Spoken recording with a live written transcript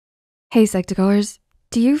Hey Psych2Goers,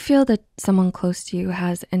 do you feel that someone close to you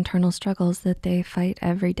has internal struggles that they fight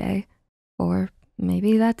every day? Or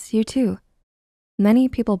maybe that's you too. Many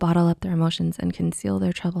people bottle up their emotions and conceal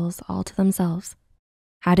their troubles all to themselves.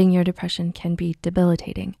 Hiding your depression can be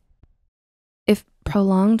debilitating. If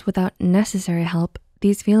prolonged without necessary help,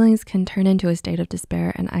 these feelings can turn into a state of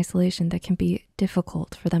despair and isolation that can be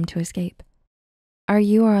difficult for them to escape. Are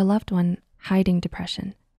you or a loved one hiding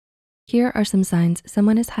depression? Here are some signs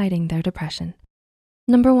someone is hiding their depression.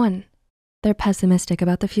 Number 1, they're pessimistic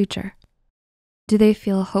about the future. Do they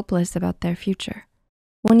feel hopeless about their future?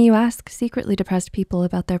 When you ask secretly depressed people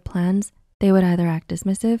about their plans, they would either act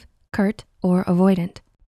dismissive, curt, or avoidant.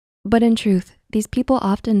 But in truth, these people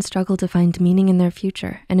often struggle to find meaning in their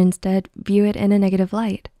future and instead view it in a negative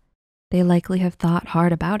light. They likely have thought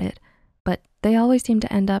hard about it, but they always seem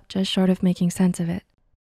to end up just short of making sense of it.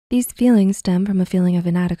 These feelings stem from a feeling of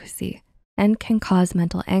inadequacy and can cause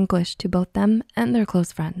mental anguish to both them and their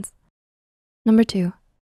close friends. Number 2,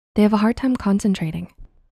 they have a hard time concentrating.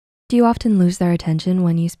 Do you often lose their attention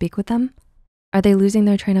when you speak with them? Are they losing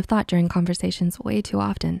their train of thought during conversations way too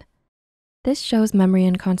often? This shows memory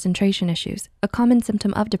and concentration issues, a common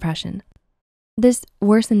symptom of depression. This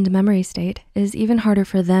worsened memory state is even harder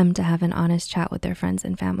for them to have an honest chat with their friends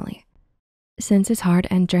and family. Since it's hard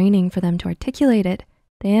and draining for them to articulate it,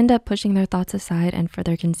 they end up pushing their thoughts aside and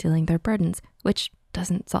further concealing their burdens, which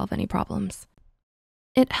doesn't solve any problems.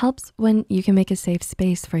 It helps when you can make a safe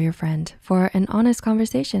space for your friend for an honest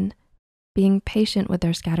conversation. Being patient with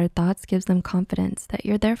their scattered thoughts gives them confidence that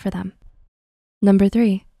you're there for them. Number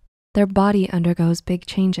 3, their body undergoes big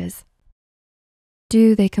changes.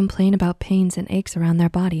 Do they complain about pains and aches around their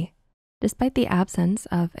body, despite the absence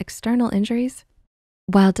of external injuries?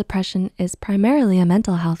 While depression is primarily a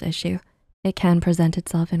mental health issue, it can present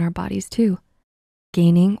itself in our bodies too.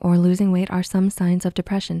 Gaining or losing weight are some signs of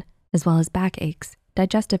depression, as well as backaches,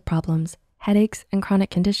 digestive problems, headaches, and chronic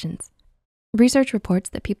conditions. Research reports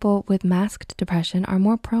that people with masked depression are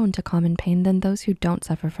more prone to common pain than those who don't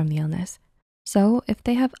suffer from the illness. So if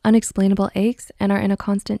they have unexplainable aches and are in a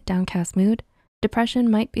constant downcast mood, depression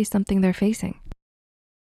might be something they're facing.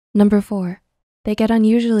 Number 4, they get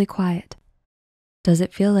unusually quiet. Does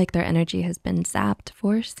it feel like their energy has been zapped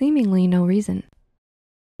for seemingly no reason?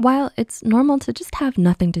 While it's normal to just have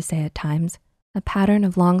nothing to say at times, a pattern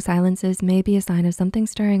of long silences may be a sign of something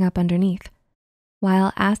stirring up underneath.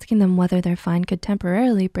 While asking them whether they're fine could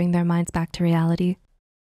temporarily bring their minds back to reality,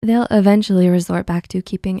 they'll eventually resort back to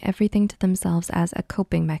keeping everything to themselves as a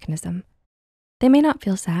coping mechanism. They may not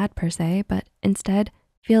feel sad per se, but instead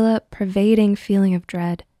feel a pervading feeling of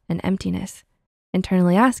dread and emptiness,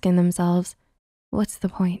 internally asking themselves, what's the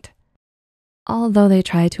point? Although they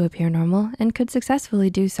try to appear normal and could successfully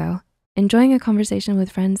do so, enjoying a conversation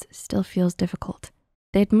with friends still feels difficult.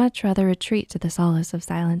 They'd much rather retreat to the solace of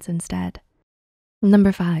silence instead.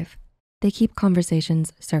 Number 5, they keep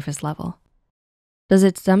conversations surface level. Does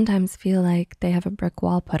it sometimes feel like they have a brick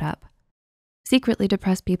wall put up? Secretly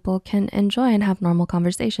depressed people can enjoy and have normal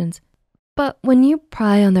conversations, but when you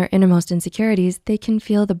pry on their innermost insecurities, they can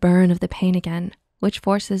feel the burn of the pain again, which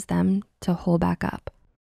forces them to hold back up.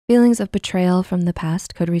 Feelings of betrayal from the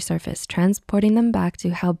past could resurface, transporting them back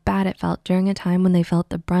to how bad it felt during a time when they felt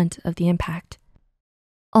the brunt of the impact.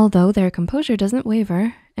 Although their composure doesn't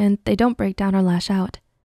waver and they don't break down or lash out,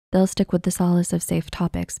 they'll stick with the solace of safe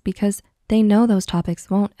topics because they know those topics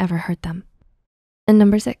won't ever hurt them. And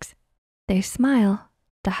number 6, they smile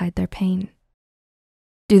to hide their pain.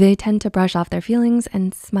 Do they tend to brush off their feelings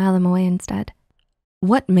and smile them away instead?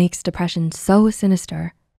 What makes depression so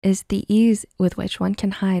sinister is the ease with which one can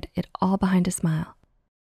hide it all behind a smile.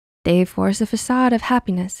 They force a facade of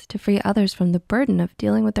happiness to free others from the burden of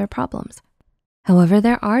dealing with their problems. However,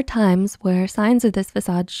 there are times where signs of this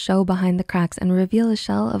facade show behind the cracks and reveal a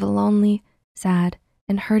shell of a lonely, sad,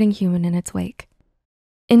 and hurting human in its wake.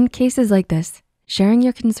 In cases like this, sharing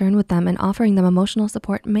your concern with them and offering them emotional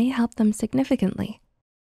support may help them significantly.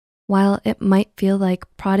 While it might feel like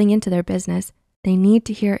prodding into their business, they need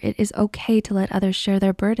to hear it is okay to let others share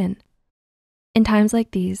their burden. In times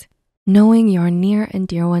like these, knowing your near and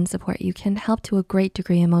dear ones support you can help to a great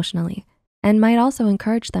degree emotionally and might also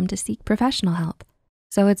encourage them to seek professional help.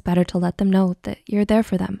 So it's better to let them know that you're there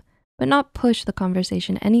for them, but not push the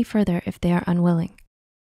conversation any further if they are unwilling.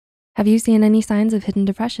 Have you seen any signs of hidden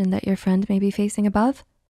depression that your friend may be facing above?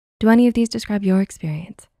 Do any of these describe your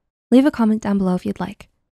experience? Leave a comment down below if you'd like.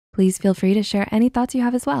 Please feel free to share any thoughts you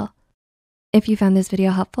have as well. If you found this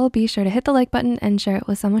video helpful, be sure to hit the like button and share it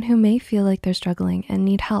with someone who may feel like they're struggling and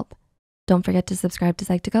need help. Don't forget to subscribe to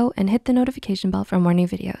Psych2Go and hit the notification bell for more new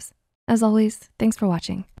videos. As always, thanks for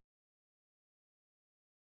watching.